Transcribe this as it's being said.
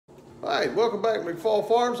All right, welcome back to McFall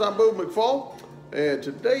Farms. I'm Bo McFall, and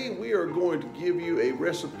today we are going to give you a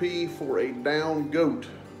recipe for a down goat.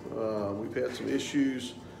 We've had some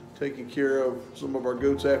issues taking care of some of our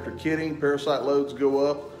goats after kidding. Parasite loads go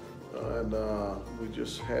up, and we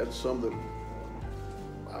just had some that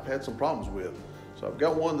I've had some problems with. So I've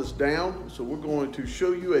got one that's down, so we're going to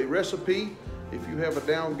show you a recipe. If you have a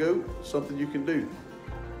down goat, something you can do.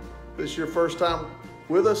 If this is your first time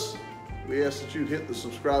with us, we ask that you hit the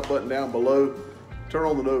subscribe button down below, turn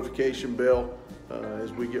on the notification bell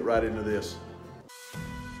as we get right into this.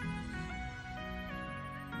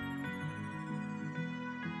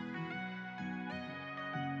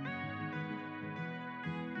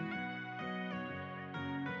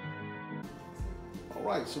 All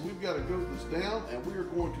right, so we've got a goat that's down, and we are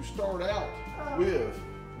going to start out with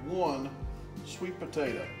one sweet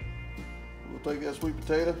potato. We'll take that sweet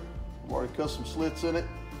potato, we've already cut some slits in it,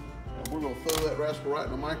 and we're going to throw that rascal right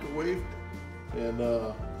in the microwave and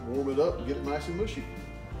warm it up and get it nice and mushy.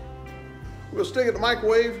 We're going to stick it in the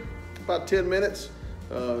microwave about 10 minutes,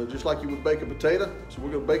 just like you would bake a potato. So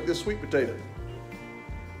we're going to bake this sweet potato.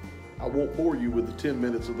 I won't bore you with the 10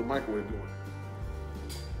 minutes of the microwave going.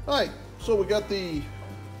 All right, so we got the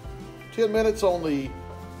 10 minutes on the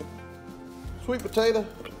sweet potato.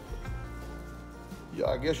 Yeah,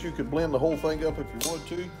 I guess you could blend the whole thing up if you want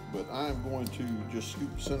to, but I'm going to just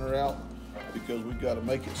scoop the center out because we've got to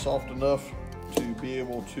make it soft enough to be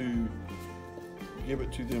able to give it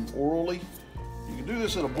to them orally. You can do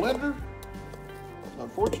this in a blender.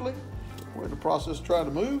 Unfortunately, we're in the process of trying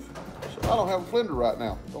to move, so I don't have a blender right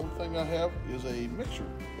now. The only thing I have is a mixer.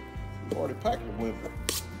 We've already packed the blender.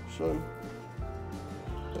 So,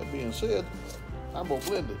 that being said, I'm gonna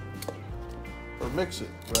blend it, or mix it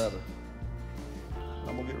rather.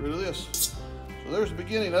 I'm gonna get rid of this. So there's the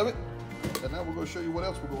beginning of it, and now we're gonna show you what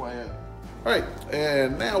else we're gonna add. All right,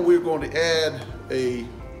 and now we're going to add a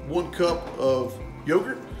 1 cup of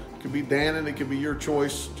yogurt. It can be Dannon, it can be your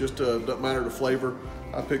choice, just doesn't matter the flavor.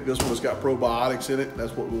 I picked this one that's got probiotics in it.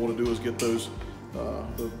 That's what we want to do, is get those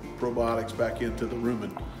the probiotics back into the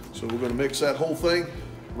rumen. So we're gonna mix that whole thing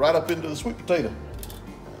right up into the sweet potato.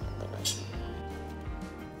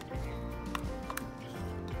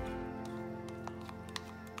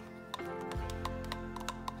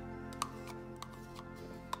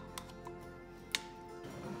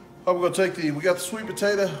 We're going to take we got the sweet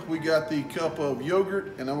potato, we got the cup of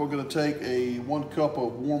yogurt, and then we're going to take a 1 cup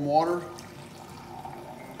of warm water.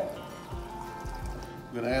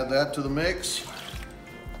 We're going to add that to the mix.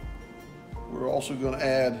 We're also going to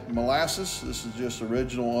add molasses. This is just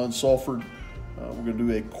original unsulfured. We're going to do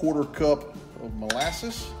a 1/4 cup of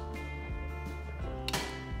molasses.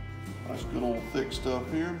 Nice good old thick stuff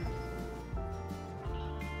here.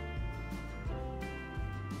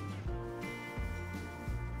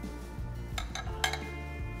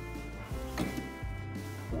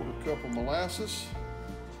 Cup of molasses.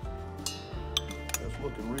 That's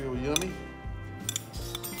looking real yummy.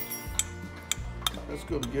 That's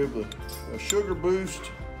going to give a sugar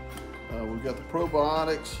boost. We've got the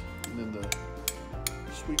probiotics and then the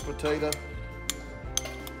sweet potato.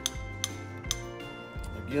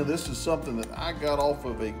 Again, this is something that I got off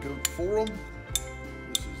of a goat forum.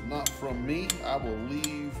 This is not from me. I will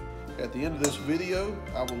leave at the end of this video,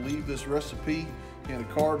 I will leave this recipe in a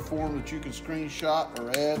card form that you can screenshot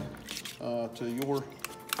or add to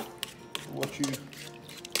what you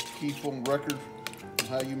keep on record and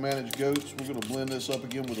how you manage goats. We're going to blend this up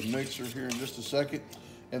again with a mixer here in just a second.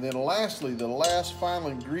 And then lastly, the last final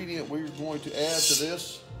ingredient we're going to add to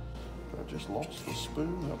this. I just lost the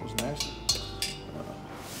spoon, that was nasty.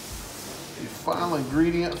 The final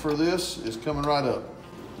ingredient for this is coming right up.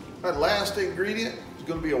 That last ingredient is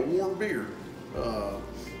going to be a warm beer.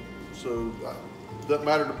 Doesn't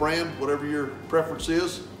matter the brand, whatever your preference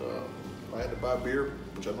is. I had to buy beer,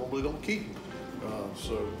 which I normally don't keep.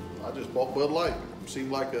 So I just bought Bud Light. It seemed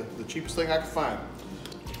like the cheapest thing I could find.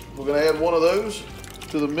 We're gonna add one of those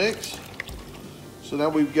to the mix. So now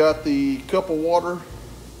we've got the cup of water,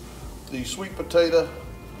 the sweet potato,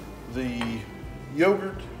 the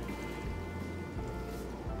yogurt,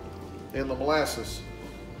 and the molasses.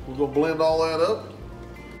 We're gonna blend all that up.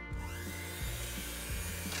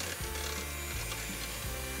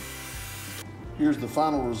 Here's the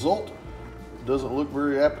final result. It doesn't look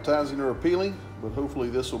very appetizing or appealing, but hopefully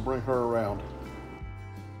this will bring her around.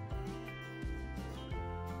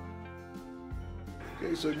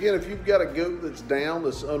 Okay, so again, if you've got a goat that's down,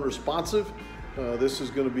 that's unresponsive, this is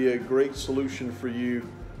going to be a great solution for you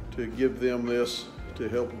to give them this, to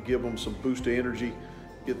help give them some boost of energy,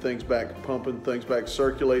 get things back pumping, things back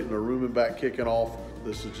circulating, the rumen back kicking off.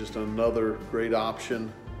 This is just another great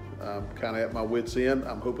option I'm kind of at my wit's end.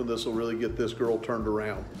 I'm hoping this will really get this girl turned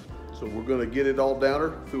around. So we're going to get it all down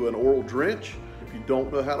her through an oral drench. If you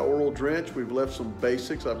don't know how to oral drench, we've left some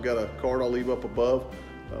basics. I've got a card I'll leave up above,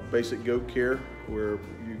 basic goat care, where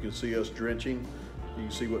you can see us drenching. You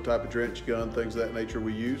can see what type of drench gun, things of that nature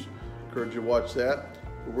we use. Encourage you to watch that.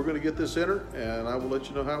 But we're going to get this in her, and I will let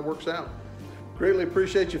you know how it works out. Greatly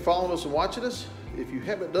appreciate you following us and watching us. If you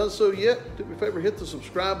haven't done so yet, do me a favor, hit the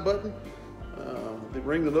subscribe button,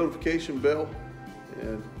 ring the notification bell,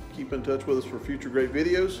 and keep in touch with us for future great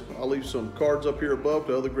videos. I'll leave some cards up here above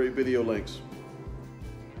to other great video links.